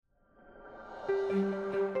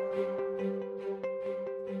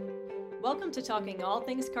Welcome to Talking All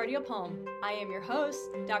Things Cardiopulm. I am your host,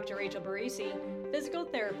 Dr. Rachel Barisi, physical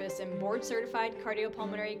therapist and board-certified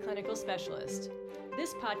cardiopulmonary clinical specialist.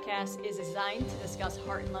 This podcast is designed to discuss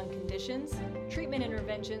heart and lung conditions, treatment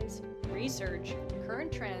interventions, research,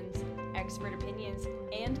 current trends, expert opinions,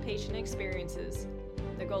 and patient experiences.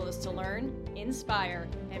 The goal is to learn, inspire,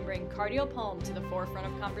 and bring cardiopulm to the forefront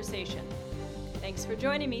of conversation. Thanks for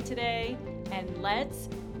joining me today, and let's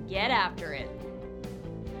get after it.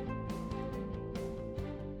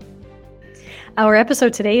 Our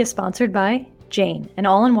episode today is sponsored by Jane, an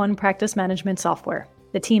all-in-one practice management software.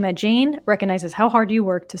 The team at Jane recognizes how hard you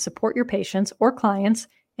work to support your patients or clients,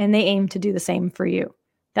 and they aim to do the same for you.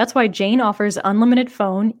 That's why Jane offers unlimited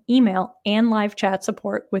phone, email, and live chat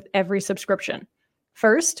support with every subscription.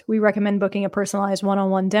 First, we recommend booking a personalized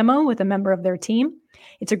one-on-one demo with a member of their team.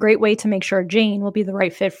 It's a great way to make sure Jane will be the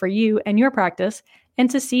right fit for you and your practice, and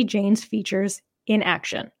to see Jane's features in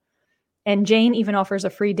action. And Jane even offers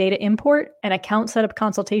a free data import, an account setup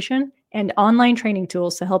consultation, and online training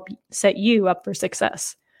tools to help set you up for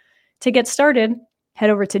success. To get started,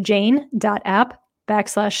 head over to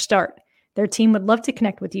jane.app/start. Their team would love to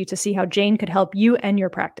connect with you to see how Jane could help you and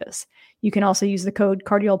your practice. You can also use the code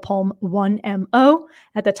CardioPulm1MO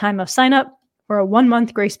at the time of sign up for a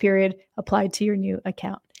 1-month grace period applied to your new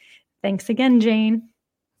account. Thanks again, Jane.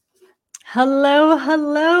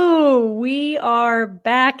 Hello. We are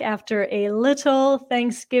back after a little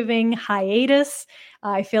Thanksgiving hiatus.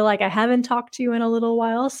 I feel like I haven't talked to you in a little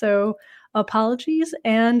while, so apologies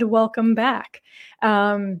and welcome back.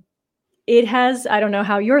 I don't know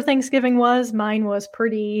how your Thanksgiving was. Mine was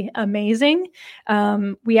pretty amazing.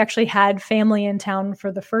 We actually had family in town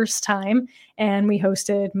for the first time, and we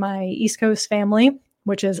hosted my East Coast family,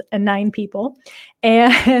 which is 9 people.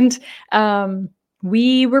 And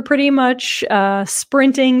we were pretty much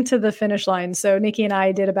sprinting to the finish line. So Nikki and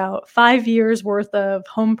I did about 5 years worth of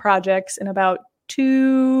home projects in about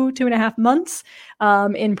 2.5 months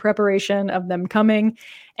in preparation of them coming.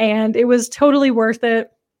 And it was totally worth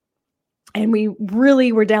it. And we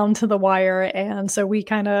really were down to the wire. And so we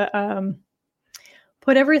kind of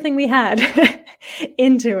put everything we had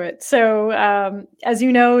into it. So as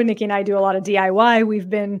you know, Nikki and I do a lot of DIY. We've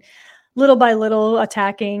been little by little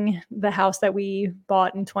attacking the house that we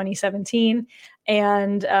bought in 2017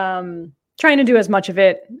 and trying to do as much of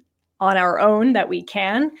it on our own that we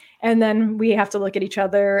can. And then we have to look at each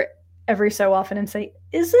other every so often and say,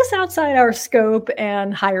 is this outside our scope,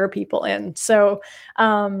 and hire people in? So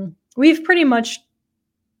we've pretty much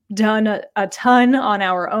done a ton on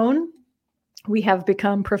our own. We have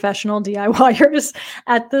become professional DIYers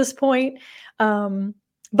at this point.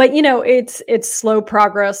 But, you know, it's slow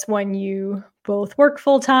progress when you both work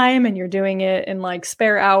full time and you're doing it in like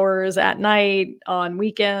spare hours at night on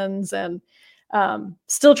weekends, and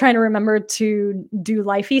still trying to remember to do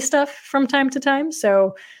lifey stuff from time to time.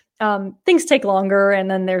 So things take longer, and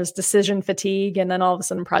then there's decision fatigue, and then all of a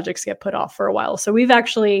sudden projects get put off for a while. So we've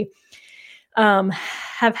actually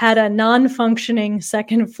have had a non-functioning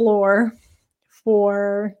second floor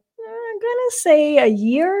for gonna say a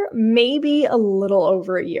year, maybe a little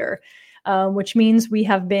over a year, which means we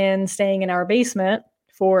have been staying in our basement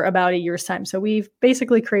for about a year's time. So we've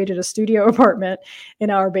basically created a studio apartment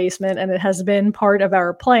in our basement, and it has been part of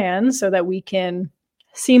our plan so that we can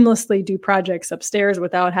seamlessly do projects upstairs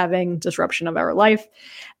without having disruption of our life.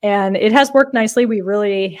 And it has worked nicely. We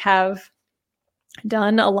really have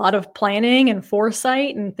done a lot of planning and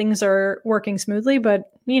foresight, and things are working smoothly.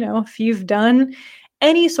 But, you know, if you've done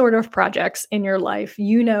any sort of projects in your life,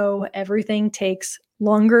 you know everything takes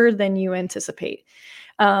longer than you anticipate.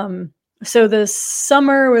 So this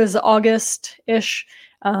summer was August-ish.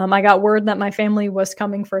 I got word that my family was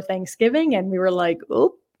coming for Thanksgiving, and we were like,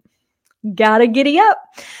 "Oop, gotta giddy up."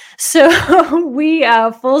 So we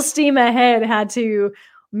full steam ahead had to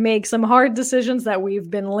make some hard decisions that we've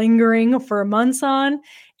been lingering for months on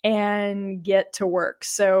and get to work.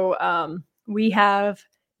 So we have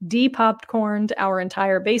de-popcorned our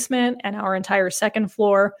entire basement and our entire second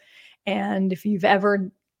floor. And if you've ever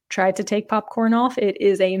tried to take popcorn off, it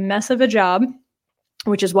is a mess of a job,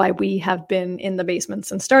 which is why we have been in the basement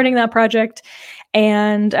since starting that project.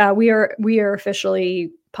 And we are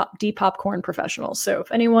officially de-popcorn professionals. So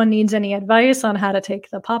if anyone needs any advice on how to take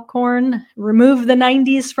the popcorn, remove the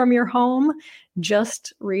 90s from your home,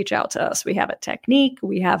 just reach out to us. We have a technique,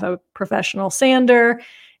 we have a professional sander,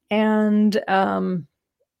 and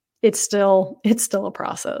it's still a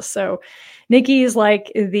process. So Nikki is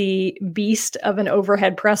like the beast of an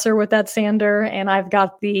overhead presser with that sander, and I've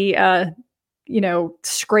got the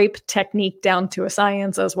scrape technique down to a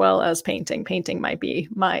science as well as painting. Painting might be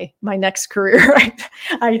my next career,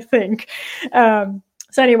 I think. So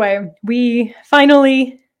anyway, we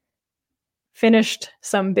finally finished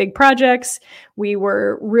some big projects. We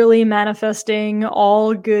were really manifesting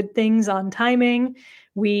all good things on timing.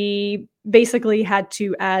 We basically had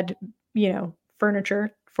to add,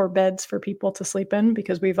 furniture for beds for people to sleep in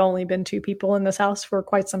because we've only been 2 people in this house for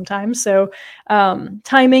quite some time. So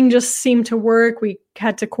timing just seemed to work. We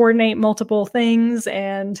had to coordinate multiple things,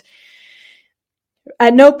 and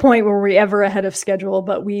at no point were we ever ahead of schedule,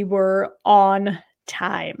 but we were on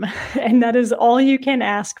time. And that is all you can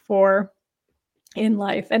ask for in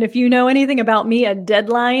life. And if you know anything about me, a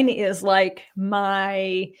deadline is like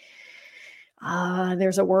my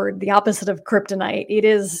there's a word, the opposite of kryptonite. It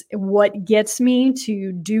is what gets me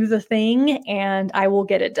to do the thing, and I will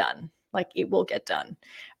get it done. Like, it will get done.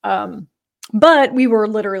 But we were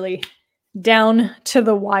literally down to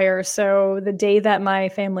the wire. So the day that my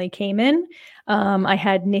family came in, I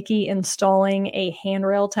had Nikki installing a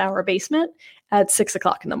handrail to our basement at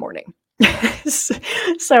 6:00 in the morning.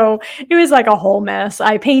 So it was like a whole mess.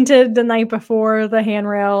 I painted the night before the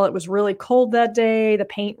handrail. It was really cold that day. The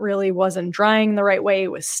paint really wasn't drying the right way.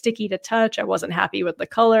 It was sticky to touch. I wasn't happy with the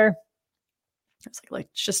color. I was like,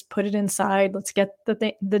 let's just put it inside. Let's get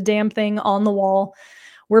the damn thing on the wall.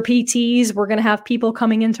 We're PTs. We're going to have people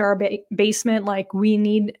coming into our basement. Like, we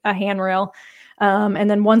need a handrail. And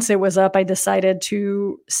then once it was up, I decided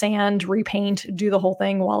to sand, repaint, do the whole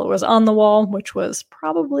thing while it was on the wall, which was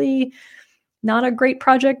probably not a great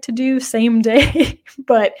project to do same day,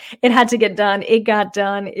 but it had to get done. It got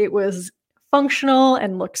done. It was functional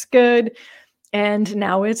and looks good. And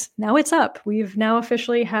now it's up. We've now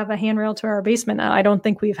officially have a handrail to our basement. I don't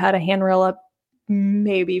think we've had a handrail up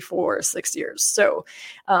maybe for 6 years. So,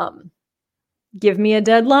 give me a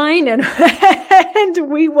deadline and and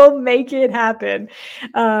we will make it happen.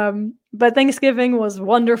 But Thanksgiving was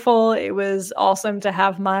wonderful. It was awesome to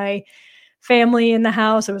have my family in the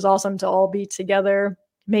house. It was awesome to all be together,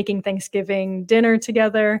 making Thanksgiving dinner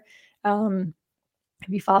together. If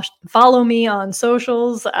you follow me on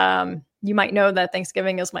socials, you might know that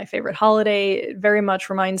Thanksgiving is my favorite holiday. It very much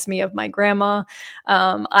reminds me of my grandma.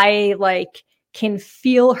 I can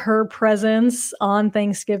feel her presence on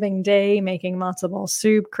Thanksgiving Day, making matzo ball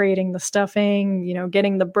soup, creating the stuffing,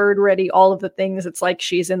 getting the bird ready, all of the things. It's like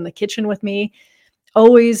she's in the kitchen with me.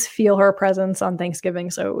 Always feel her presence on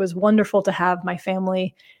Thanksgiving. So it was wonderful to have my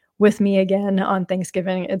family with me again on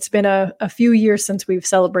Thanksgiving. It's been a few years since we've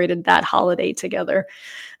celebrated that holiday together.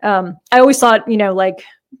 I always thought,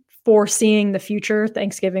 foreseeing the future,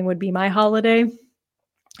 Thanksgiving would be my holiday.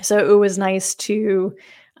 So it was nice to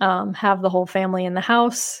have the whole family in the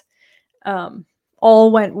house.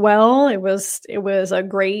 All went well. It was a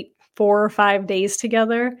great 4 or 5 days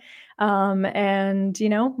together. And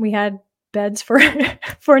we had beds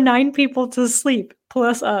for 9 people to sleep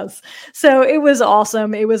plus us. So it was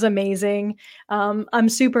awesome. It was amazing. I'm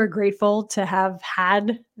super grateful to have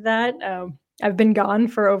had that. I've been gone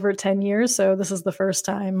for over 10 years. So this is the first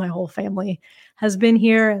time my whole family has been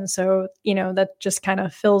here. And so, that just kind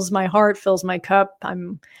of fills my heart, fills my cup.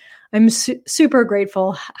 I'm super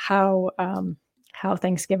grateful how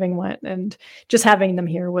Thanksgiving went, and just having them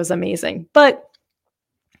here was amazing. But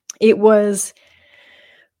it was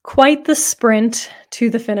quite the sprint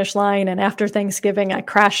to the finish line. And after Thanksgiving, I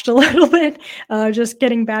crashed a little bit, just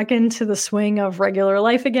getting back into the swing of regular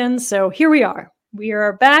life again. So here we are. We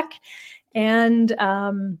are back. And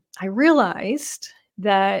I realized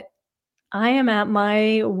that I am at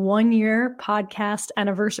my 1-year podcast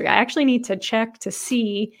anniversary. I actually need to check to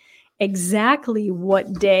see exactly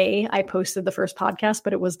what day I posted the first podcast,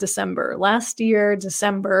 but it was December. Last year,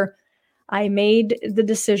 December, I made the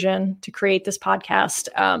decision to create this podcast.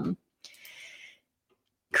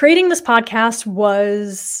 Creating this podcast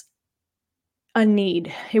was a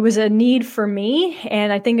need. It was a need for me,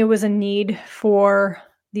 and I think it was a need for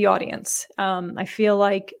the audience. I feel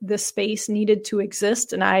like this space needed to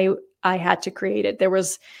exist, and I had to create it. There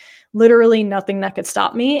was literally nothing that could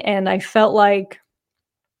stop me, and I felt like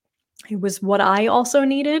it was what I also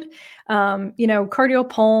needed.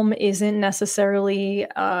 Cardiopulm isn't necessarily,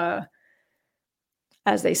 as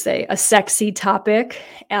they say, a sexy topic.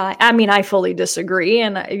 I fully disagree.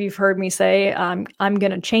 And you've heard me say, I'm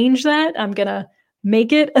going to change that. I'm going to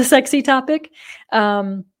make it a sexy topic.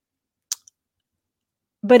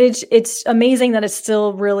 But it's amazing that it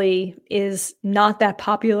still really is not that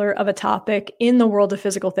popular of a topic in the world of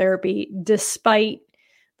physical therapy, despite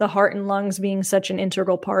the heart and lungs being such an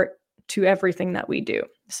integral part to everything that we do.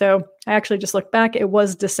 So I actually just looked back. It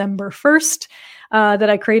was December 1st that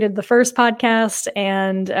I created the first podcast,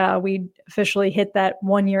 and we officially hit that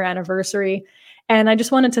 1-year anniversary. And I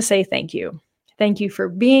just wanted to say thank you. Thank you for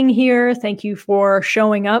being here. Thank you for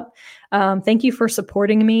showing up. Thank you for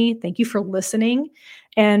supporting me. Thank you for listening.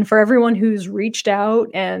 And for everyone who's reached out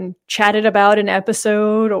and chatted about an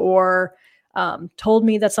episode or told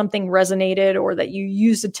me that something resonated or that you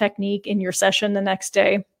used a technique in your session the next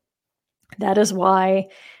day. That is why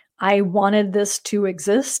I wanted this to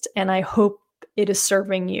exist, and I hope it is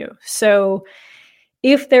serving you. So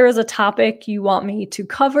if there is a topic you want me to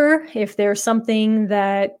cover, if there's something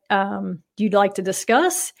that you'd like to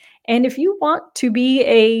discuss, and if you want to be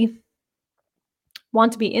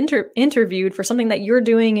interviewed for something that you're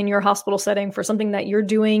doing in your hospital setting, for something that you're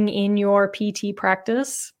doing in your PT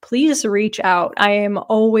practice, please reach out. I am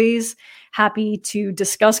always happy to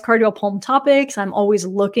discuss cardiopulm topics. I'm always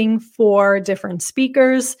looking for different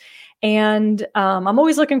speakers, and I'm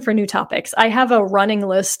always looking for new topics. I have a running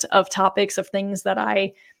list of topics of things that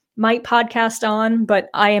I might podcast on, but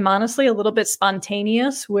I am honestly a little bit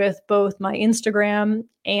spontaneous with both my Instagram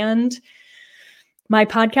and my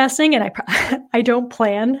podcasting, and I don't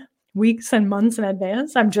plan weeks and months in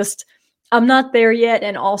advance. I'm not there yet.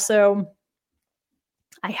 And also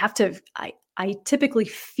I typically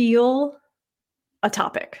feel a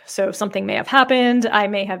topic. So something may have happened. I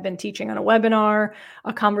may have been teaching on a webinar.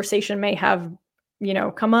 A conversation may have,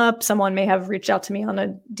 come up. Someone may have reached out to me on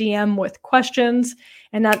a DM with questions,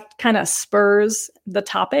 and that kind of spurs the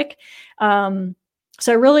topic. So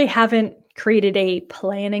I really haven't created a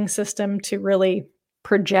planning system to really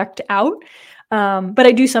project out. But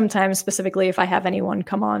I do sometimes, specifically if I have anyone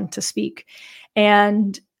come on to speak.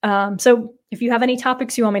 And so if you have any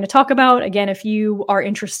topics you want me to talk about, again, if you are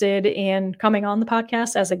interested in coming on the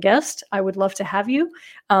podcast as a guest, I would love to have you.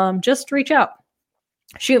 Just reach out.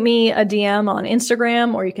 Shoot me a DM on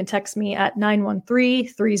Instagram, or you can text me at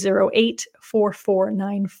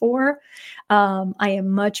 913-308-4494. I am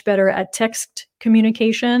much better at text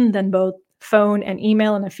communication than both phone and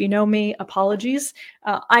email. And if you know me, apologies.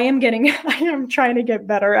 I am trying to get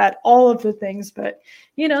better at all of the things, but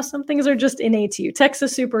some things are just innate to you. Text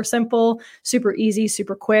is super simple, super easy,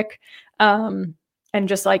 super quick, and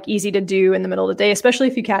just like easy to do in the middle of the day, especially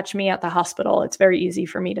if you catch me at the hospital. It's very easy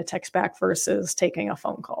for me to text back versus taking a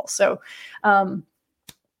phone call. So I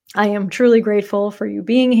am truly grateful for you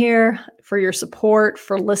being here, for your support,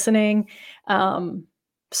 for listening.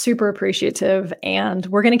 Super appreciative, and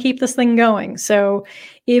we're going to keep this thing going. So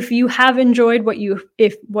if you have enjoyed what you've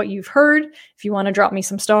heard, if you want to drop me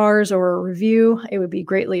some stars or a review, it would be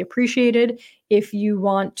greatly appreciated. If you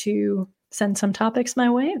want to send some topics my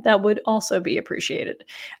way, that would also be appreciated.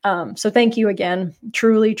 So thank you again.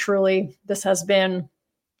 Truly, truly, this has been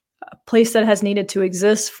a place that has needed to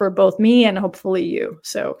exist for both me and hopefully you.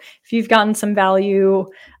 So if you've gotten some value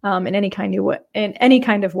in any kind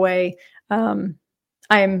of way, I'm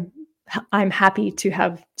happy to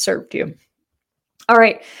have served you. All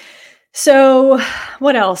right. So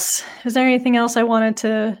what else? Is there anything else I wanted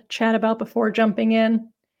to chat about before jumping in?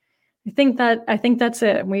 I think that's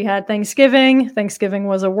it. We had Thanksgiving. Thanksgiving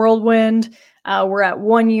was a whirlwind. We're at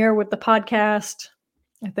 1 year with the podcast.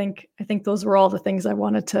 I think those were all the things I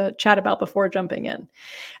wanted to chat about before jumping in.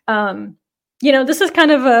 This is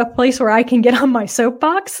kind of a place where I can get on my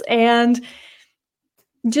soapbox and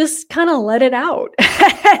just kind of let it out.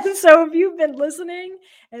 And so if you've been listening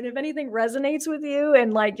and if anything resonates with you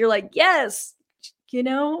and you're like, yes,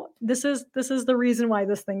 this is the reason why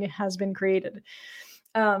this thing has been created.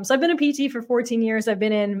 So I've been a PT for 14 years. I've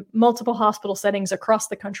been in multiple hospital settings across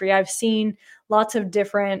the country. I've seen lots of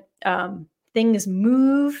different things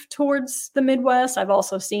move towards the Midwest. I've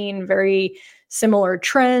also seen very similar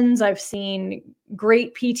trends. I've seen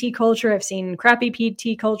great PT culture. I've seen crappy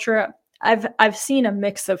PT culture. I've seen a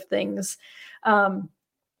mix of things. The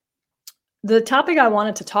topic I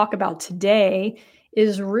wanted to talk about today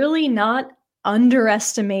is really not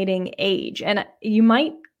underestimating age. And you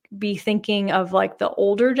might be thinking of the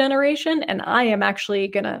older generation, and I am actually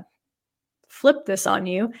going to flip this on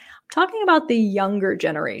you. I'm talking about the younger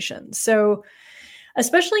generation. So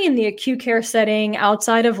especially in the acute care setting,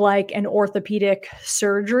 outside of an orthopedic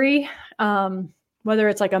surgery, whether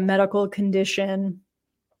it's a medical condition,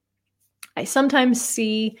 I sometimes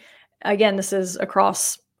see, again, this is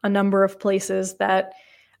across a number of places, that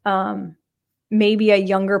maybe a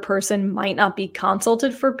younger person might not be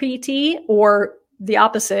consulted for PT, or the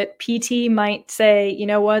opposite. PT might say, you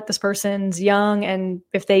know what, this person's young, and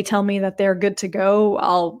if they tell me that they're good to go,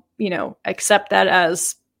 I'll, accept that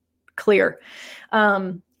as clear.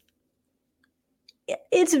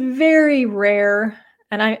 It's very rare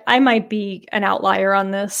and I might be an outlier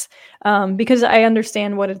on this, because I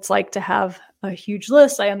understand what it's like to have a huge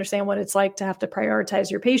list. I understand what it's like to have to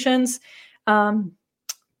prioritize your patients. Um,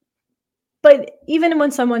 but even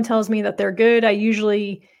when someone tells me that they're good, I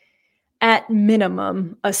usually, at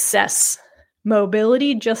minimum, assess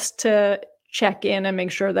mobility just to check in and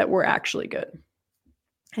make sure that we're actually good.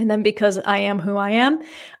 And then because I am who I am,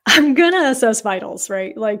 I'm going to assess vitals,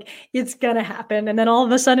 right? Like it's going to happen. And then all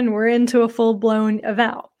of a sudden we're into a full blown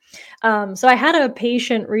eval. So I had a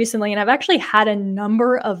patient recently, and I've actually had a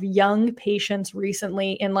number of young patients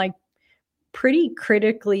recently in like pretty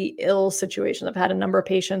critically ill situations. I've had a number of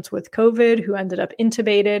patients with COVID who ended up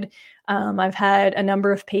intubated. I've had a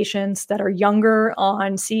number of patients that are younger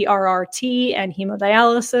on CRRT and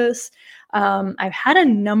hemodialysis. I've had a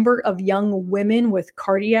number of young women with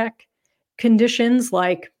cardiac conditions,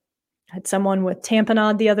 like I had someone with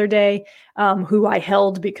tamponade the other day, who I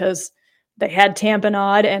held because they had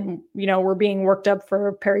tamponade and, were being worked up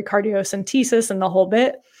for pericardiocentesis and the whole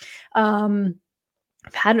bit.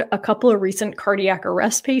 I've had a couple of recent cardiac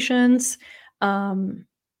arrest patients, or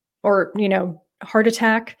heart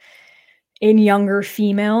attack in younger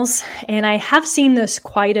females. And I have seen this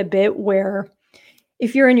quite a bit where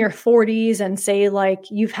if you're in your 40s and say like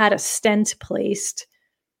you've had a stent placed,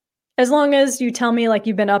 as long as you tell me like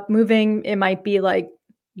you've been up moving, it might be like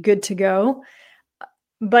good to go.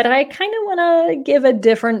 But I kind of want to give a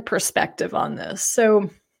different perspective on this. So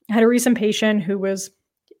I had a recent patient who was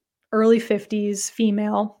early 50s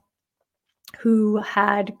female who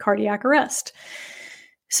had cardiac arrest.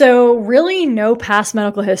 So really no past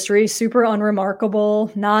medical history, super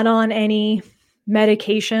unremarkable, not on any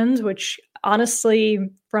medications, which honestly,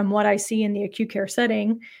 from what I see in the acute care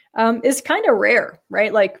setting, is kind of rare,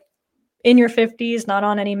 right? Like in your 50s, not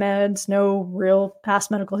on any meds, no real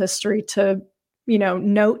past medical history to,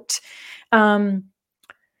 note.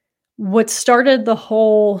 What started the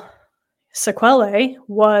whole sequelae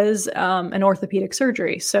was an orthopedic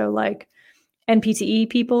surgery. So like NPTE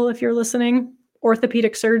people, if you're listening,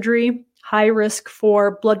 orthopedic surgery, high risk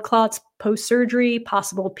for blood clots post-surgery,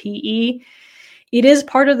 possible PE. It is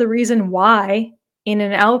part of the reason why in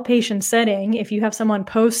an outpatient setting, if you have someone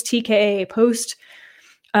post-TKA, post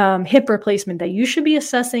hip replacement, that you should be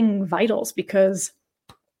assessing vitals, because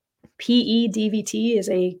PE DVT is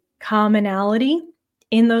a commonality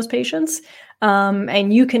in those patients.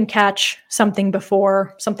 And you can catch something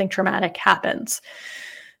before something traumatic happens.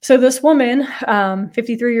 So this woman,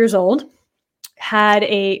 53 years old, had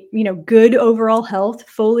a, good overall health,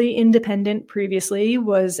 fully independent previously,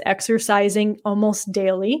 was exercising almost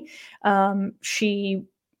daily. She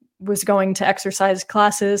was going to exercise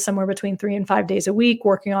classes somewhere between 3 and 5 days a week,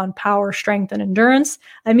 working on power, strength, and endurance.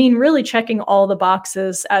 I mean, really checking all the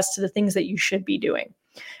boxes as to the things that you should be doing.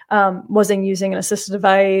 Wasn't using an assistive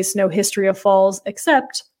device, no history of falls,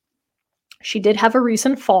 except she did have a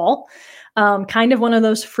recent fall, kind of one of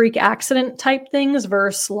those freak accident type things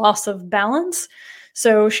versus loss of balance.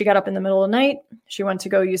 So she got up in the middle of the night. She went to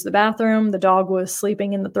go use the bathroom. The dog was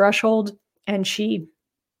sleeping in the threshold, and she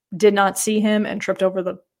did not see him and tripped over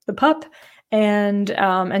the pup and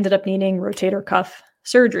ended up needing rotator cuff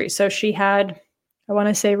surgery. So she had, I want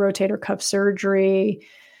to say, rotator cuff surgery,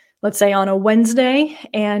 let's say on a Wednesday,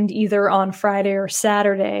 and either on Friday or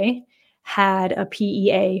Saturday had a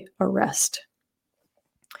PEA arrest.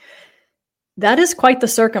 That is quite the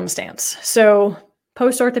circumstance. So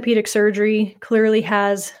post-orthopedic surgery clearly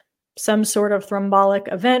has some sort of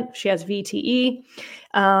thrombotic event. She has VTE.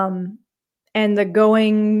 And the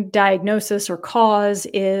going diagnosis or cause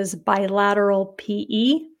is bilateral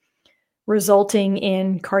PE, resulting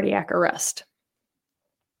in cardiac arrest.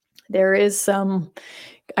 There is some,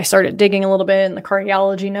 I started digging a little bit in the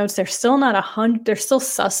cardiology notes. They're still not 100, they're still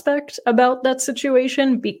suspect about that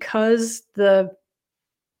situation because the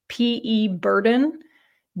PE burden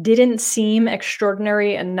didn't seem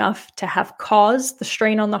extraordinary enough to have caused the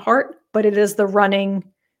strain on the heart, but it is the running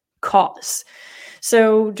cause.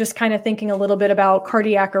 So just kind of thinking a little bit about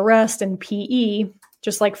cardiac arrest and PE,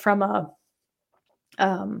 just like from a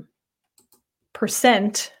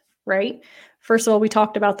percent, right? First of all, we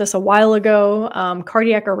talked about this a while ago.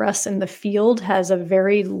 Cardiac arrest in the field has a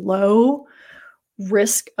very low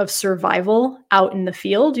risk of survival out in the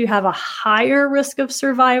field. You have a higher risk of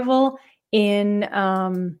survival in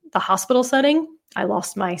the hospital setting. I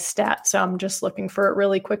lost my stat, so I'm just looking for it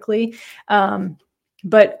really quickly.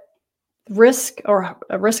 But risk or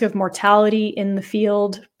a risk of mortality in the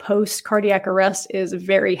field post cardiac arrest is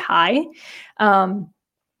very high.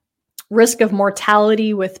 Risk of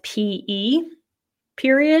mortality with PE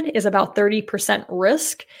period is about 30%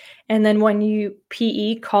 risk. And then when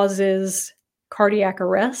PE causes cardiac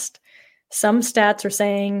arrest. Some stats are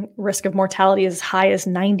saying risk of mortality is as high as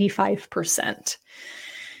 95%.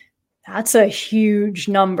 That's a huge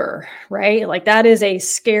number, right? Like that is a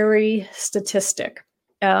scary statistic.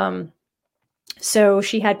 So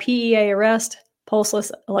she had PEA arrest,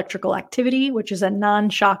 pulseless electrical activity, which is a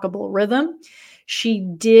non-shockable rhythm. She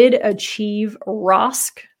did achieve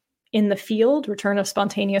ROSC in the field, return of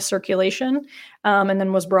spontaneous circulation, and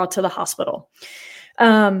then was brought to the hospital.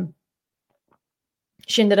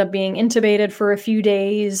 She ended up being intubated for a few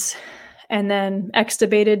days and then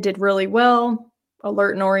extubated, did really well,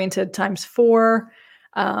 alert and oriented ×4,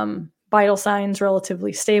 vital signs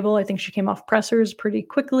relatively stable. I think she came off pressors pretty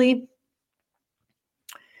quickly.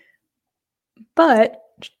 But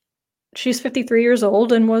she's 53 years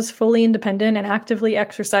old and was fully independent and actively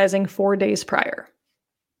exercising 4 days prior.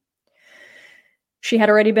 She had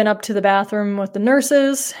already been up to the bathroom with the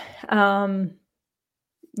nurses.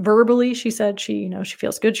 Verbally, she said she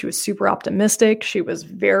feels good. She was super optimistic. She was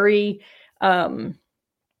very,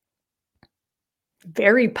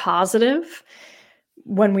 very positive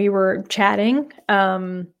when we were chatting.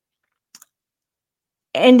 And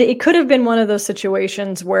it could have been one of those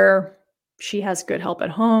situations where she has good help at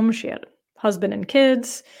home. She had a husband and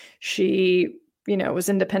kids. She, was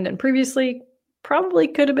independent previously. Probably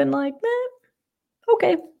could have been like,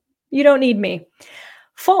 okay, you don't need me.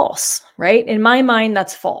 False, right? In my mind,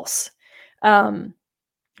 that's false.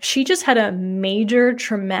 She just had a major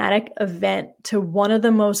traumatic event to one of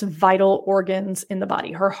the most vital organs in the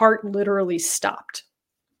body. Her heart literally stopped.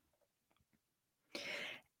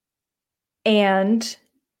 And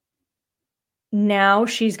now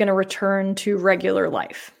she's going to return to regular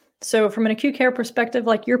life. So from an acute care perspective,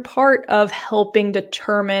 like you're part of helping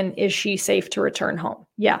determine, is she safe to return home?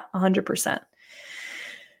 Yeah, 100%.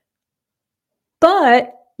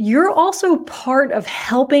 But you're also part of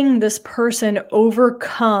helping this person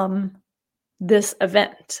overcome this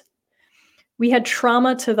event. We had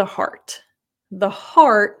trauma to the heart. The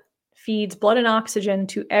heart feeds blood and oxygen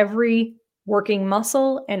to every working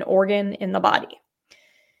muscle and organ in the body.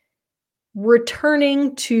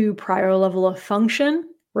 Returning to prior level of function,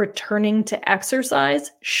 returning to exercise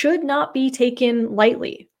should not be taken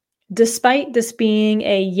lightly, despite this being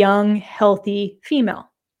a young, healthy female.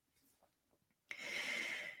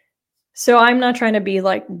 So I'm not trying to be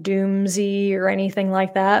like doomsy or anything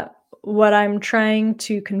like that. What I'm trying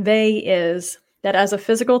to convey is that as a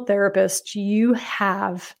physical therapist, you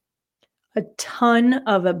have a ton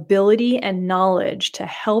of ability and knowledge to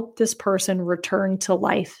help this person return to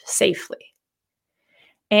life safely.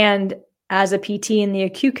 And as a PT in the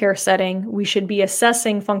acute care setting, we should be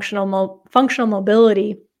assessing functional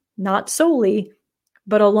mobility, not solely,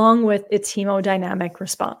 but along with its hemodynamic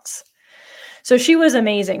response. So she was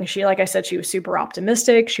amazing. Like I said, she was super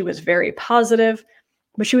optimistic. She was very positive,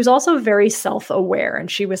 but she was also very self-aware. And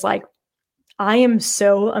she was like, I am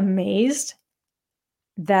so amazed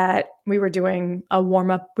that we were doing a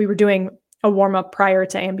warm-up. We were doing a warm-up prior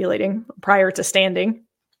to ambulating, prior to standing.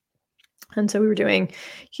 And so we were doing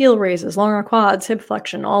heel raises, long arm quads, hip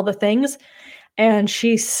flexion, all the things. And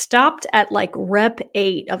she stopped at like rep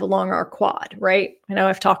 8 of a long arm quad, right? I know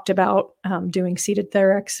I've talked about doing seated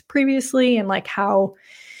thorax previously and like how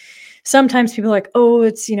sometimes people are like, oh,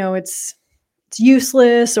 it's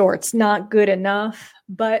useless or it's not good enough.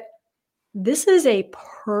 But this is a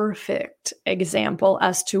perfect example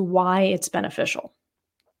as to why it's beneficial.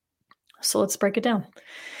 So let's break it down.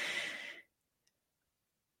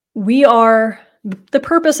 The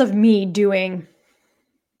purpose of me doing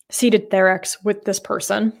seated thorax with this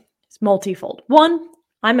person is multifold. One,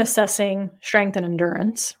 I'm assessing strength and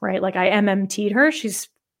endurance, right? Like I MMT'd her. She's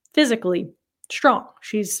physically strong.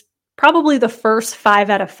 She's probably the first 5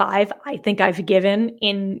 out of 5 I think I've given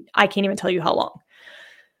in, I can't even tell you how long.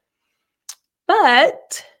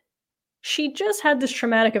 But she just had this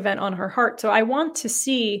traumatic event on her heart. So I want to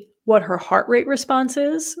see what her heart rate response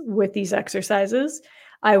is with these exercises.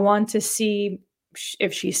 I want to see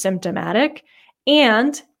if she's symptomatic.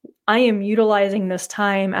 And I am utilizing this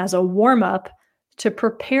time as a warm-up to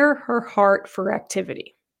prepare her heart for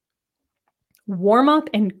activity. Warm-up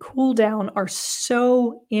and cool down are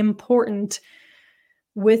so important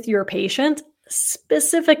with your patient,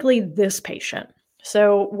 specifically this patient.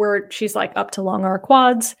 So she's like up to long arm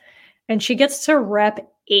quads, and she gets to rep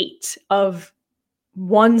 8 of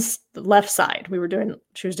one's left side.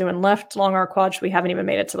 She was doing left long arm quads. We haven't even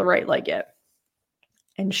made it to the right leg yet.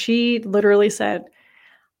 And she literally said,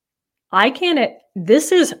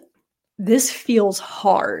 this feels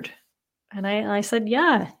hard. And I said,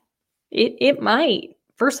 yeah, it might.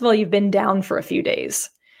 First of all, you've been down for a few days.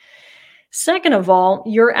 Second of all,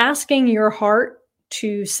 you're asking your heart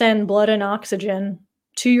to send blood and oxygen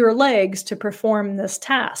to your legs to perform this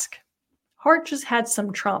task. Heart just had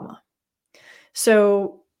some trauma.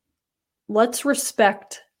 So let's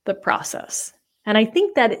respect the process. And I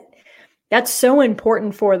think that that's so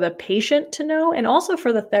important for the patient to know and also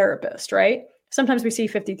for the therapist, right? Sometimes we see a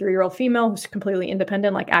 53-year-old female who's completely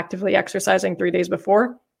independent, like actively exercising 3 days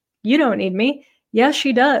before. You don't need me. Yes,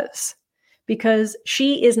 she does, because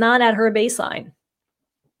she is not at her baseline.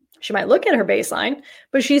 She might look at her baseline,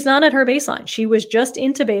 but she's not at her baseline. She was just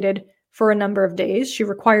intubated for a number of days. She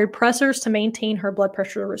required pressors to maintain her blood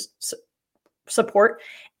pressure support,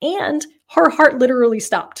 and her heart literally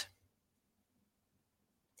stopped.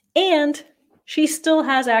 And she still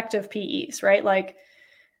has active PEs, right? Like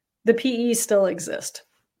the PEs still exist.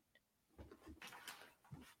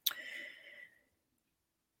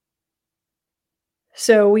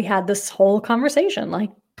 So we had this whole conversation like,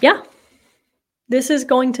 yeah, this is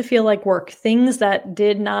going to feel like work. Things that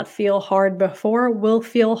did not feel hard before will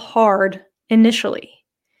feel hard initially,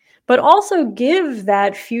 but also give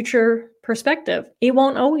that future perspective. It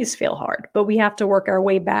won't always feel hard, but we have to work our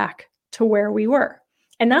way back to where we were.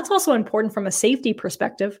 And that's also important from a safety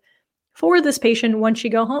perspective for this patient when she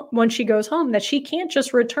goes home, that she can't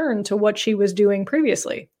just return to what she was doing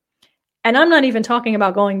previously. And I'm not even talking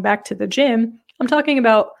about going back to the gym. I'm talking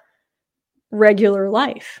about regular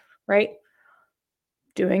life, right?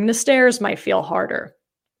 Doing the stairs might feel harder.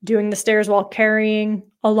 Doing the stairs while carrying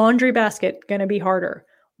a laundry basket, going to be harder.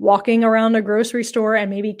 Walking around a grocery store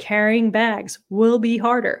and maybe carrying bags will be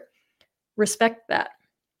harder. Respect that.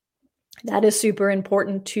 That is super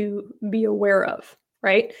important to be aware of,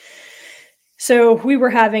 right? So we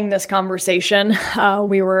were having this conversation. I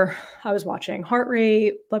was watching heart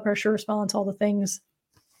rate, blood pressure response, all the things.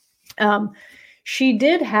 She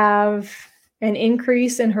did have an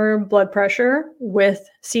increase in her blood pressure with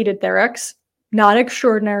seated Therex. Not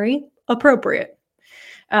extraordinary, appropriate.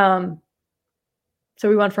 So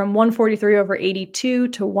we went from 143/82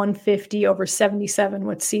 to 150/77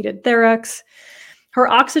 with seated Therex. Her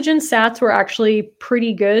oxygen sats were actually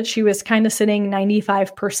pretty good. She was kind of sitting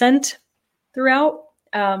 95% throughout,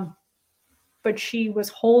 but she was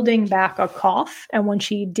holding back a cough. And when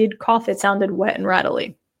she did cough, it sounded wet and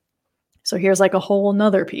rattly. So here's like a whole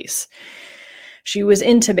nother piece. She was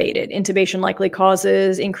intubated. Intubation likely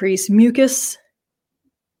causes increased mucus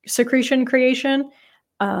secretion creation,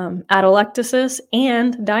 atelectasis,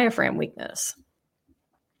 and diaphragm weakness.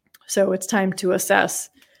 So it's time to assess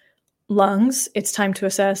lungs. It's time to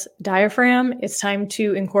assess diaphragm. It's time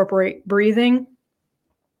to incorporate breathing.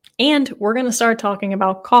 And we're going to start talking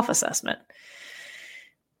about cough assessment.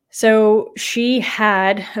 So she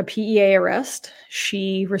had a PEA arrest.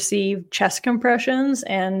 She received chest compressions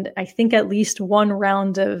and I think at least one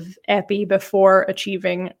round of epi before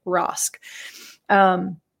achieving ROSC.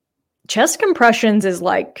 Chest compressions is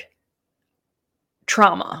like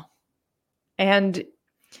trauma. And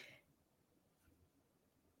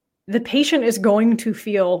the patient is going to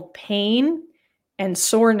feel pain and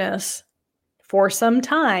soreness for some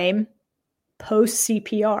time post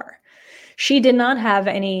CPR. She did not have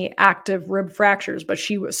any active rib fractures, but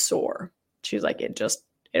she was sore. She was like,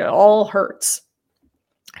 it all hurts.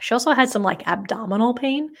 She also had some like abdominal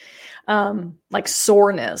pain, like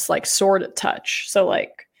soreness, like sore to touch. So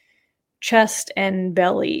like chest and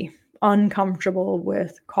belly, uncomfortable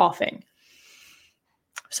with coughing.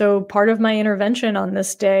 So part of my intervention on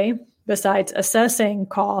this day, besides assessing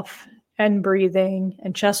cough and breathing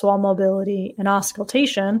and chest wall mobility and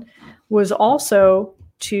auscultation, was also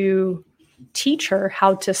to teach her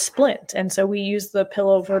how to splint. And so we used the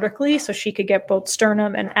pillow vertically so she could get both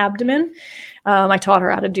sternum and abdomen. I taught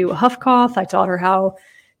her how to do a huff cough. I taught her how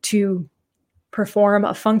to perform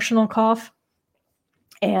a functional cough.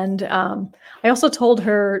 And I also told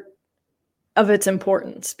her of its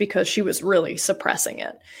importance because she was really suppressing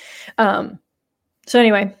it. So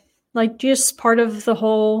anyway, like just part of the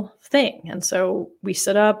whole thing. And so we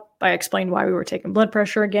stood up. I explained why we were taking blood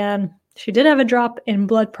pressure again. She did have a drop in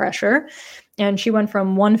blood pressure, and she went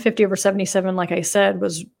from 150/77, like I said,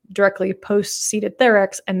 was directly post-seated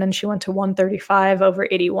Therex, and then she went to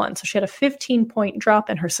 135/81. So she had a 15-point drop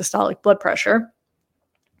in her systolic blood pressure.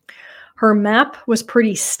 Her MAP was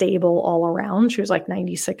pretty stable all around. She was like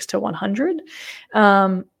 96/100,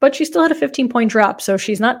 but she still had a 15-point drop. So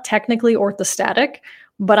she's not technically orthostatic,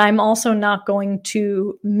 but I'm also not going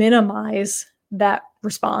to minimize that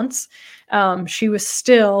response. She was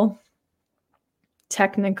still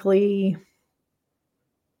technically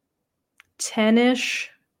 10-ish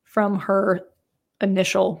from her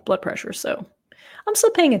initial blood pressure. So I'm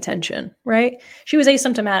still paying attention, right? She was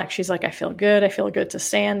asymptomatic. She's like, I feel good. I feel good to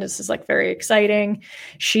stand. This is like very exciting.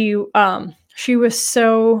 She was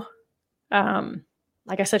so,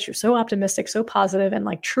 like I said, she was so optimistic, so positive, and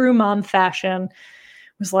like true mom fashion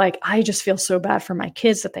was like, I just feel so bad for my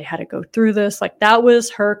kids that they had to go through this. Like that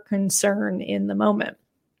was her concern in the moment.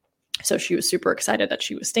 So she was super excited that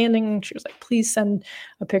she was standing. She was like, please send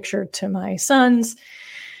a picture to my sons.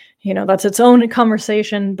 You know, that's its own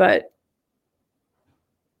conversation, but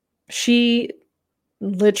she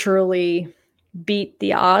literally beat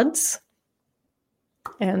the odds.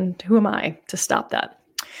 And who am I to stop that?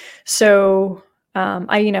 So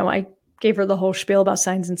I gave her the whole spiel about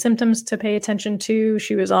signs and symptoms to pay attention to.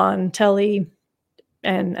 She was on Tele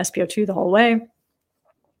and SpO2 the whole way.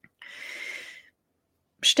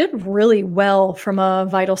 She did really well from a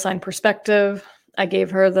vital sign perspective. I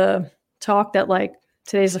gave her the talk that like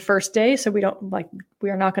today's the first day, so we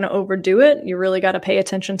are not going to overdo it. You really got to pay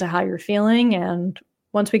attention to how you're feeling. And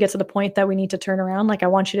once we get to the point that we need to turn around, like I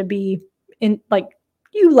want you to be in, like,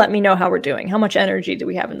 you let me know how we're doing. How much energy do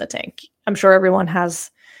we have in the tank? I'm sure everyone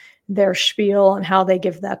has their spiel on how they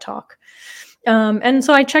give that talk. And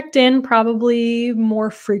so I checked in probably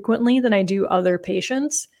more frequently than I do other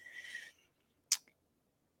patients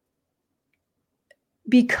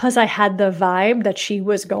because I had the vibe that she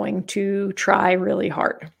was going to try really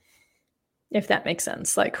hard, if that makes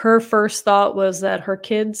sense. Like her first thought was that how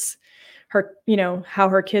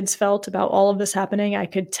her kids felt about all of this happening. I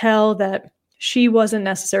could tell that she wasn't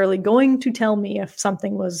necessarily going to tell me if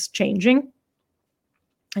something was changing.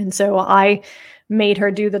 And so I made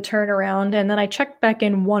her do the turnaround. And then I checked back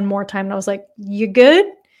in one more time and I was like, you good?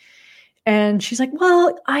 And she's like,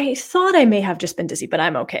 well, I thought I may have just been dizzy, but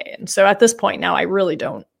I'm okay. And so at this point now, I really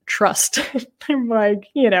don't trust. I'm like,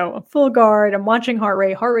 full guard. I'm watching heart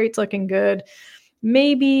rate. Heart rate's looking good.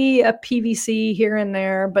 Maybe a PVC here and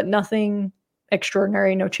there, but nothing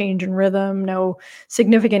extraordinary. No change in rhythm, no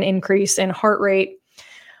significant increase in heart rate.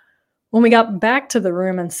 When we got back to the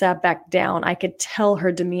room and sat back down, I could tell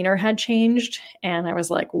her demeanor had changed. And I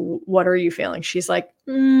was like, what are you feeling? She's like,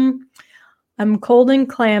 I'm cold and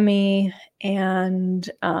clammy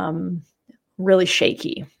and really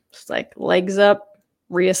shaky. It's like legs up,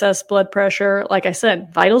 reassess blood pressure. Like I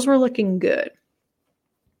said, vitals were looking good.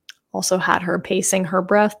 Also had her pacing her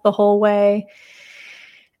breath the whole way.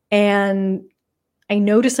 And I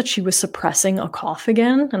noticed that she was suppressing a cough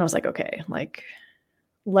again. And I was like, okay, like,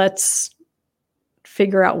 let's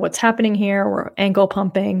figure out what's happening here. We're ankle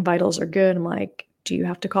pumping, vitals are good. I'm like, do you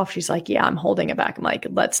have to cough? She's like, yeah, I'm holding it back. I'm like,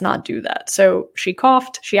 let's not do that. So she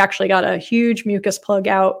coughed. She actually got a huge mucus plug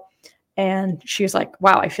out. And she was like,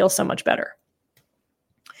 wow, I feel so much better.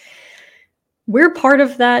 We're part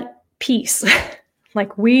of that piece.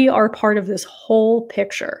 Like we are part of this whole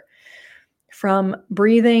picture, from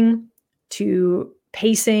breathing to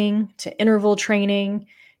pacing to interval training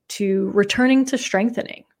to returning to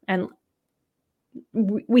strengthening. And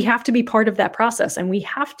we have to be part of that process, and we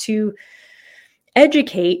have to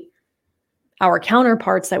educate our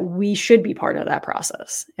counterparts that we should be part of that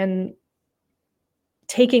process. And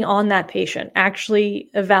taking on that patient, actually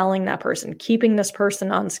evaluating that person, keeping this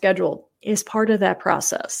person on schedule is part of that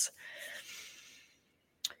process.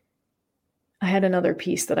 I had another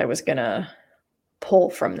piece that I was going to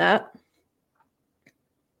pull from that.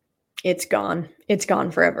 It's gone. It's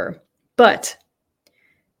gone forever. But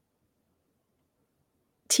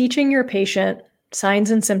teaching your patient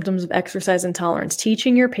signs and symptoms of exercise intolerance,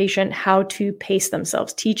 teaching your patient how to pace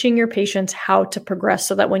themselves, teaching your patients how to progress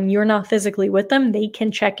so that when you're not physically with them, they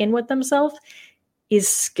can check in with themselves is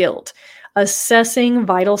skilled. Assessing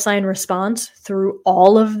vital sign response through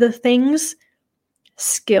all of the things,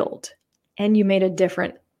 skilled. And you made a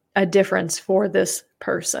difference for this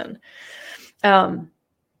person.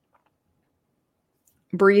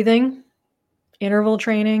 Breathing, interval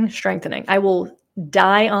training, strengthening. I will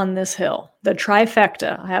die on this hill. The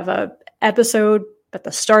trifecta. I have a episode at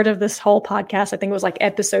the start of this whole podcast. I think it was like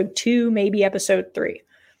episode 2, maybe episode 3.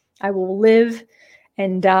 I will live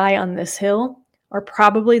and die on this hill are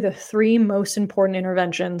probably the 3 most important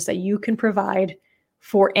interventions that you can provide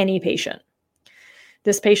for any patient.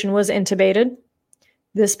 This patient was intubated.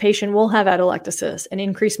 This patient will have atelectasis and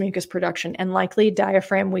increased mucus production and likely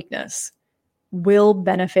diaphragm weakness. Will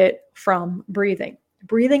benefit from breathing.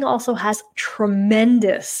 Breathing also has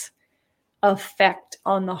tremendous effect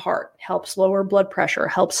on the heart. Helps lower blood pressure,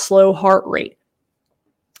 helps slow heart rate.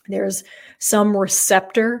 There's some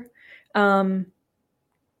receptor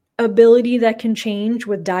ability that can change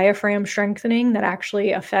with diaphragm strengthening that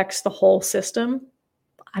actually affects the whole system.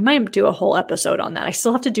 I might do a whole episode on that. I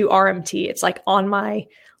still have to do RMT. It's like on my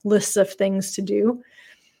lists of things to do.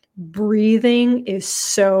 Breathing is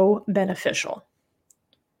so beneficial.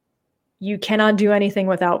 You cannot do anything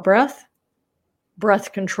without breath.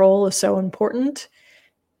 Breath control is so important.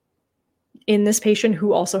 In this patient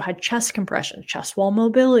who also had chest compression, chest wall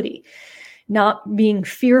mobility, not being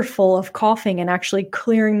fearful of coughing and actually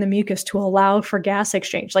clearing the mucus to allow for gas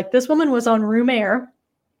exchange. Like, this woman was on room air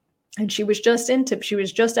and she was just intubed. She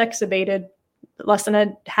was just extubated less than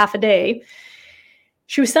a half a day.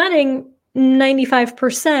 She was satting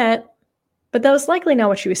 95%, but that was likely not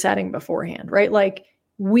what she was satting beforehand, right? Like,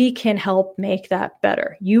 we can help make that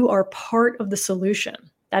better. You are part of the solution.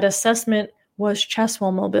 That assessment was chest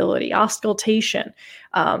wall mobility, auscultation,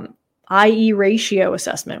 IE ratio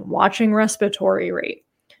assessment, watching respiratory rate,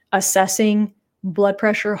 assessing blood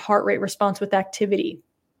pressure, heart rate response with activity,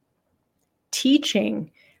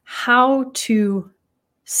 teaching how to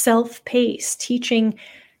self-pace, teaching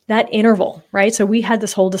that interval, right? So we had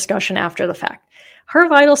this whole discussion after the fact. Her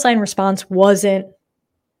vital sign response wasn't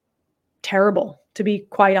terrible, to be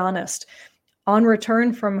quite honest. On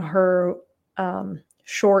return from her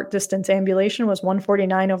short distance ambulation was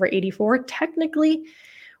 149/84. Technically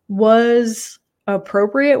was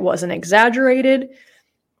appropriate, wasn't exaggerated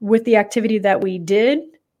with the activity that we did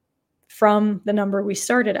from the number we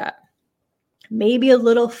started at. Maybe a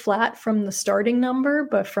little flat from the starting number,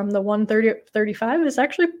 but from the 135 is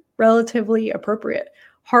actually relatively appropriate.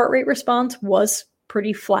 Heart rate response was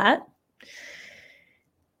pretty flat,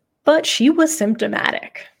 but she was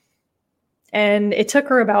symptomatic. And it took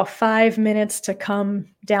her about 5 minutes to come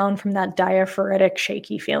down from that diaphoretic,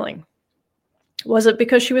 shaky feeling. Was it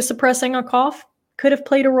because she was suppressing a cough? Could have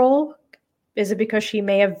played a role. Is it because she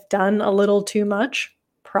may have done a little too much?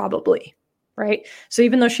 Probably, right? So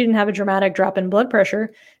even though she didn't have a dramatic drop in blood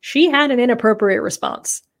pressure, she had an inappropriate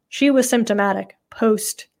response. She was symptomatic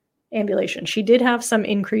post-ambulation. She did have some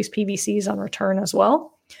increased PVCs on return as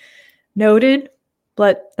well. Noted,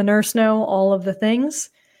 let the nurse know all of the things.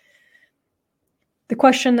 The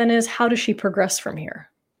question then is, how does she progress from here?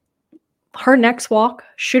 Her next walk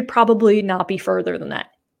should probably not be further than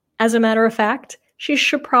that. As a matter of fact, she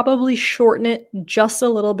should probably shorten it just a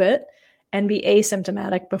little bit and be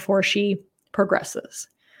asymptomatic before she progresses.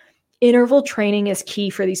 Interval training is key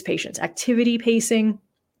for these patients. Activity pacing,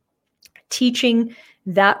 teaching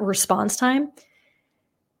that response time,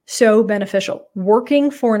 so beneficial. Working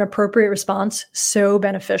for an appropriate response, so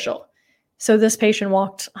beneficial. So this patient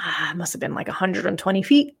walked, it must have been like 120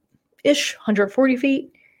 feet-ish, 140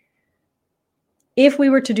 feet. If we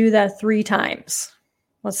were to do that 3 times,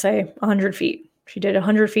 let's say 100 feet, she did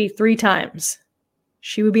 100 feet 3 times.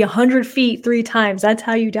 She would be 100 feet 3 times. That's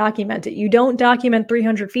how you document it. You don't document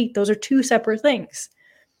 300 feet. Those are 2 separate things.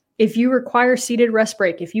 If you require seated rest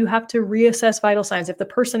break, if you have to reassess vital signs, if the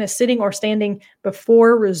person is sitting or standing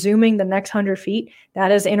before resuming the next 100 feet,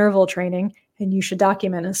 that is interval training, and you should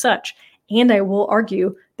document as such. And I will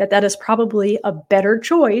argue that that is probably a better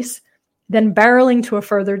choice than barreling to a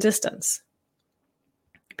further distance.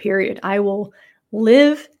 Period. I will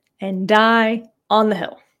live and die on the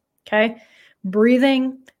hill. Okay?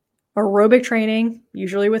 Breathing, aerobic training,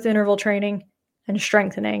 usually with interval training, and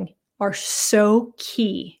strengthening are so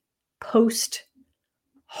key post-heart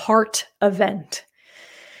event.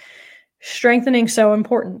 Strengthening so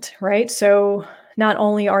important, right? So not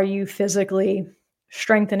only are you physically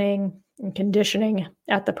strengthening and conditioning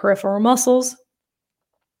at the peripheral muscles,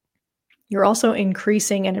 you're also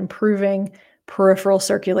increasing and improving peripheral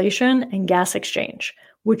circulation and gas exchange,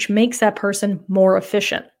 which makes that person more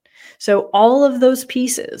efficient. So all of those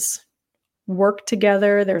pieces work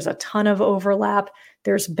together. There's a ton of overlap.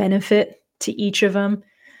 There's benefit to each of them.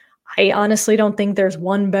 I honestly don't think there's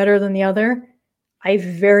one better than the other. I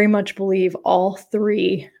very much believe all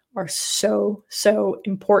 3 are so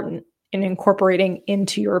important in incorporating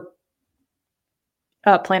into your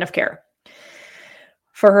plan of care.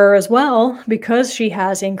 For her as well, because she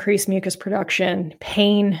has increased mucus production,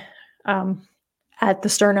 pain at the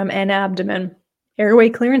sternum and abdomen, airway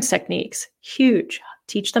clearance techniques, huge.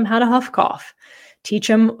 Teach them how to huff cough. Teach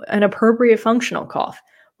them an appropriate functional cough.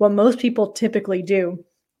 What most people typically do,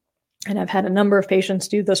 and I've had a number of patients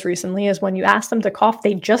do this recently, is when you ask them to cough,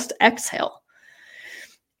 they just exhale.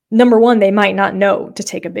 Number 1, they might not know to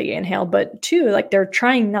take a big inhale, but 2, like, they're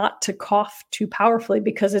trying not to cough too powerfully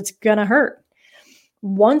because it's gonna hurt.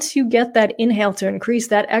 Once you get that inhale to increase,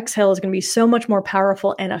 that exhale is going to be so much more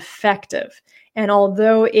powerful and effective. And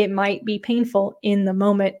although it might be painful in the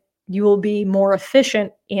moment, you will be more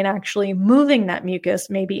efficient in actually moving that mucus,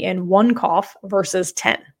 maybe in 1 cough versus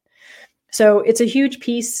 10. So it's a huge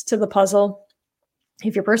piece to the puzzle.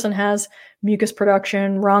 If your person has mucus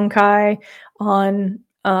production, rhonchi on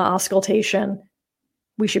auscultation,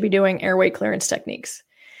 we should be doing airway clearance techniques.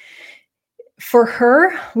 For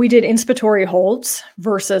her, we did inspiratory holds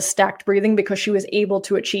versus stacked breathing because she was able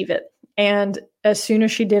to achieve it. And as soon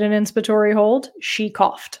as she did an inspiratory hold, she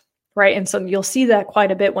coughed, right? And so you'll see that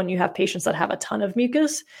quite a bit when you have patients that have a ton of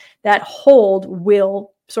mucus. That hold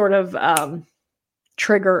will sort of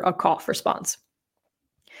trigger a cough response.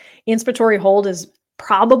 Inspiratory hold is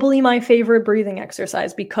probably my favorite breathing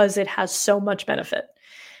exercise because it has so much benefit.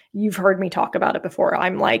 You've heard me talk about it before.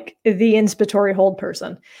 I'm like the inspiratory hold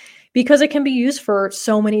person because it can be used for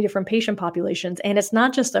so many different patient populations. And it's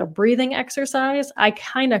not just a breathing exercise. I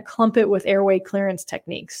kind of clump it with airway clearance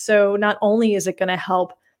techniques. So not only is it going to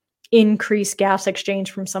help increase gas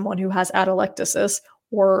exchange from someone who has atelectasis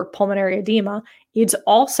or pulmonary edema, it's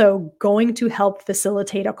also going to help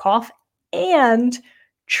facilitate a cough and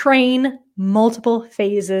train multiple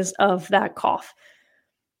phases of that cough.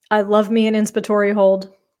 I love me an inspiratory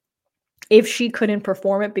hold. If she couldn't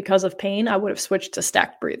perform it because of pain, I would have switched to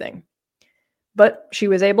stacked breathing. But she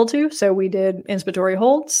was able to, so we did inspiratory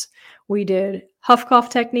holds. We did huff cough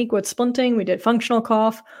technique with splinting. We did functional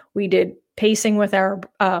cough. We did pacing with our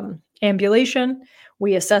ambulation.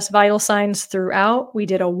 We assessed vital signs throughout. We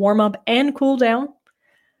did a warm up and cool down.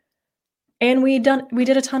 And we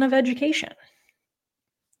did a ton of education.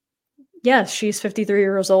 Yes, she's 53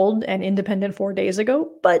 years old and independent 4 days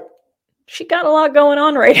ago, but she got a lot going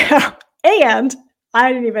on right now. And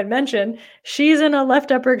I didn't even mention, she's in a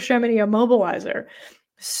left upper extremity immobilizer.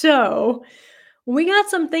 So we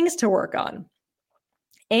got some things to work on.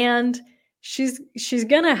 And she's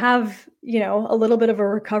going to have, a little bit of a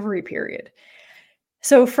recovery period.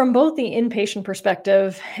 So from both the inpatient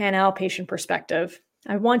perspective and outpatient perspective,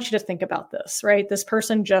 I want you to think about this, right? This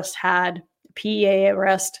person just had PEA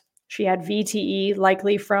arrest. She had VTE,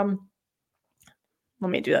 likely from,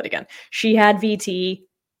 let me do that again. She had VTE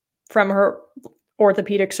from her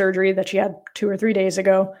orthopedic surgery that she had 2 or 3 days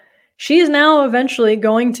ago. She is now eventually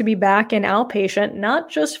going to be back in outpatient, not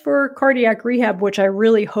just for cardiac rehab, which I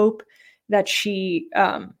really hope that she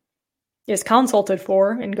is consulted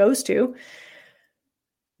for and goes to,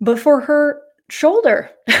 but for her shoulder.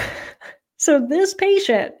 So this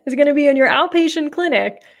patient is going to be in your outpatient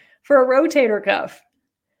clinic for a rotator cuff.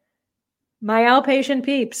 My outpatient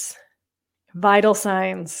peeps, vital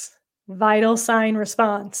sign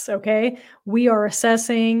response, okay? We are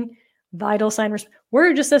assessing vital sign response.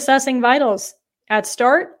 We're just assessing vitals at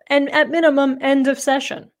start and at minimum end of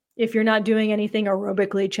session if you're not doing anything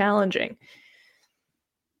aerobically challenging.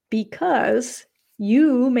 Because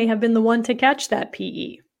you may have been the one to catch that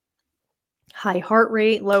PE. High heart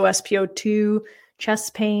rate, low SpO2,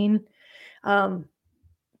 chest pain,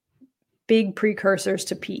 big precursors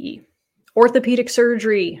to PE. Orthopedic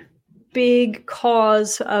surgery, big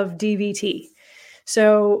cause of DVT.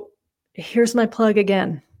 So here's my plug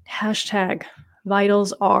again. Hashtag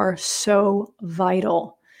vitals are so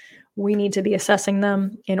vital. We need to be assessing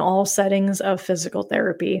them in all settings of physical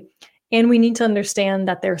therapy. And we need to understand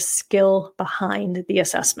that there's skill behind the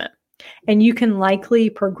assessment. And you can likely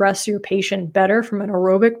progress your patient better from an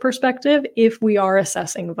aerobic perspective if we are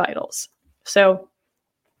assessing vitals. So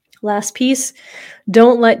last piece,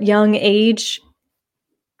 don't let young age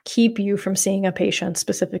keep you from seeing a patient,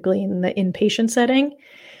 specifically in the inpatient setting.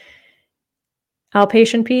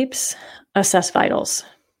 Outpatient peeps, assess vitals.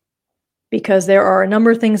 Because there are a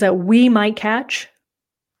number of things that we might catch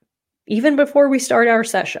even before we start our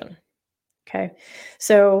session. Okay,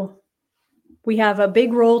 so we have a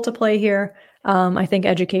big role to play here. I think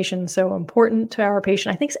education is so important to our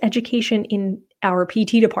patient. I think education in our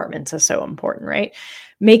PT departments is so important, right?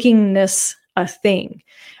 Making this a thing.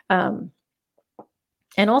 And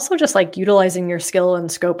also just like utilizing your skill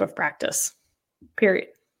and scope of practice, period.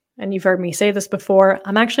 And you've heard me say this before.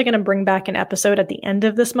 I'm actually going to bring back an episode at the end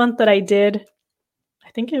of this month that I did,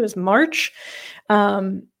 I think it was March,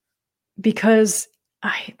 because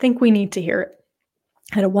I think we need to hear it.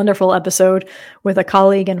 I had a wonderful episode with a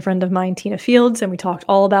colleague and friend of mine, Tina Fields, and we talked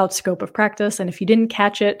all about scope of practice. And if you didn't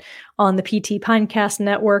catch it on the PT Pinecast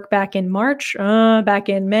Network back in March, back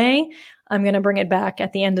in May, I'm going to bring it back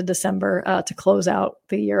at the end of December to close out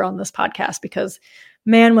the year on this podcast because,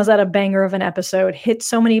 man, was that a banger of an episode. Hit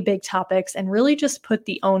so many big topics and really just put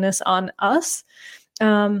the onus on us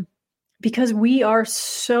because we are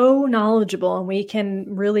so knowledgeable and we can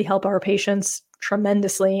really help our patients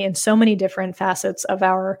tremendously in so many different facets of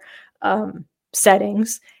our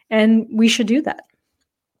settings, and we should do that.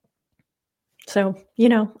 So,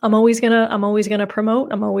 I'm always gonna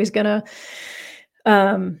promote. I'm always gonna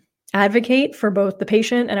advocate for both the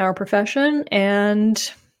patient and our profession,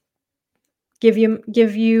 and give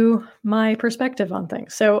you my perspective on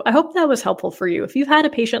things. So I hope that was helpful for you. If you've had a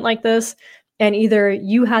patient like this and either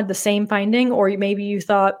you had the same finding or maybe you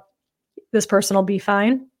thought this person will be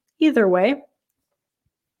fine, either way,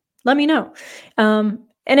 let me know. And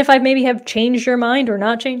if I maybe have changed your mind or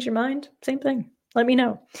not changed your mind, same thing. Let me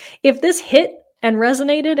know. If this hit and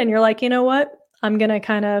resonated and you're like, you know what, I'm going to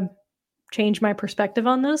kind of change my perspective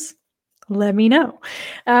on this, let me know.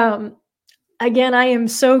 Again, I am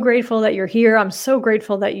so grateful that you're here. I'm so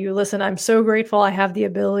grateful that you listen. I'm so grateful I have the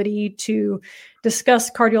ability to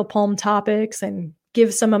discuss cardiopulm topics and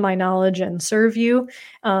give some of my knowledge and serve you.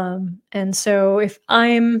 And so if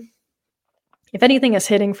anything is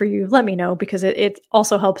hitting for you, let me know, because it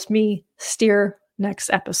also helps me steer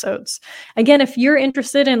next episodes. Again, if you're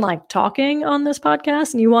interested in like talking on this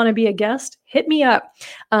podcast and you want to be a guest, hit me up.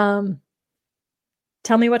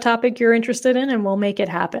 Tell me what topic you're interested in and we'll make it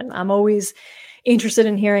happen. I'm always interested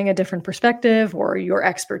in hearing a different perspective or your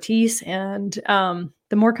expertise. And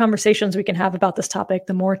the more conversations we can have about this topic,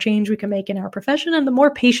 the more change we can make in our profession and the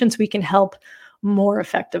more patients we can help more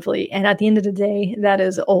effectively. And at the end of the day, that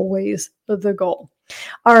is always the goal.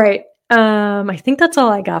 All right. I think that's all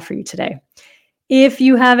I got for you today. If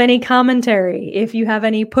you have any commentary, if you have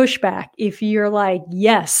any pushback, if you're like,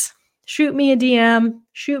 yes, shoot me a DM,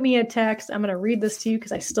 shoot me a text. I'm going to read this to you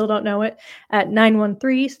because I still don't know it, at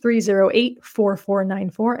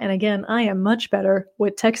 913-308-4494. And again, I am much better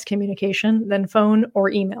with text communication than phone or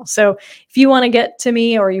email. So if you want to get to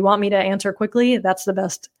me or you want me to answer quickly, that's the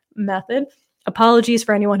best method. Apologies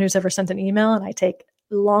for anyone who's ever sent an email and I take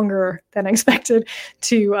longer than expected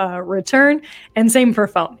to return. And same for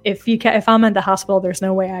phone. If I'm at the hospital, there's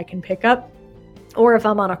no way I can pick up. Or if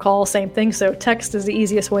I'm on a call, same thing. So text is the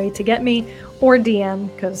easiest way to get me, or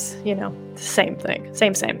DM, because, same thing.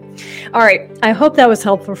 Same. All right. I hope that was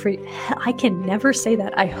helpful for you. I can never say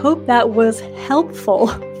that. I hope that was helpful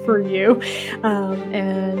for you.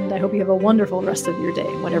 And I hope you have a wonderful rest of your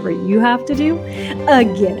day. Whatever you have to do,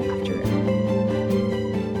 again after